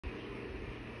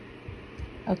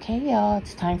Okay, y'all,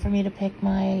 it's time for me to pick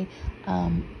my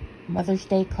Mother's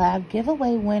Day Collab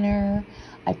giveaway winner.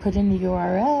 I put in the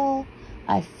URL.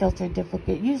 I filtered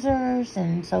duplicate users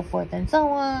and so forth and so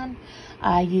on.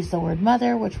 I used the word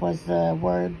mother, which was the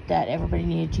word that everybody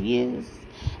needed to use.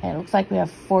 And it looks like we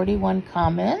have 41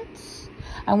 comments.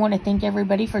 I want to thank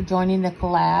everybody for joining the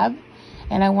collab.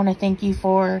 And I want to thank you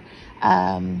for,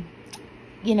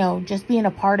 you know, just being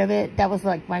a part of it. That was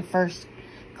like my first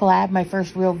collab, my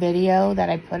first real video that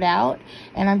I put out.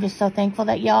 And I'm just so thankful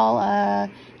that y'all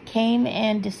came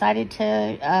and decided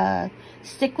to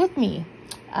stick with me.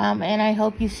 And I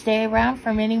hope you stay around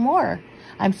for many more.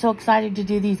 I'm so excited to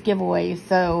do these giveaways.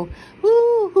 So,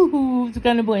 who's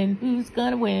gonna win? Who's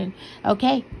gonna win?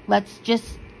 Okay, let's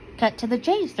just cut to the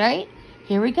chase, right?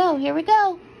 Here we go, here we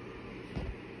go.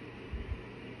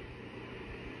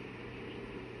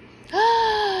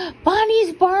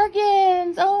 Bonnie's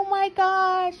Bargains! Oh my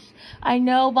gosh! I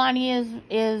know Bonnie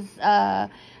is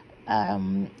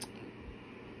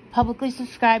publicly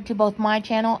subscribed to both my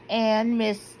channel and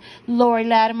Miss Laurie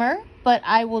Latimer, but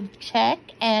I will check,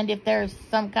 and if there's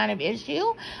some kind of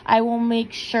issue, I will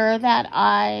make sure that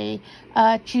I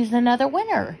choose another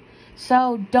winner.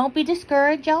 So don't be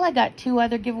discouraged, y'all. I got 2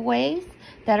 other giveaways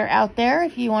that are out there.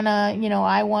 If you want to, you know,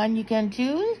 I won, you can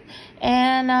choose.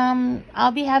 And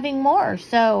I'll be having more.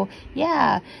 So,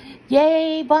 yeah.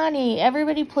 Yay, Bonnie.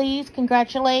 Everybody, please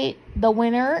congratulate the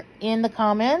winner in the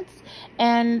comments.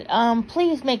 And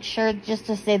please make sure just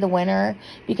to say the winner.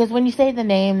 Because when you say the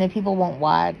name, then people won't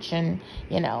watch. And,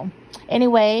 you know.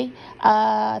 Anyway,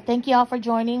 thank you all for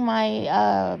joining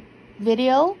my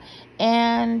video.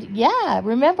 And, yeah,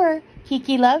 remember,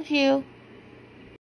 Kiki loves you.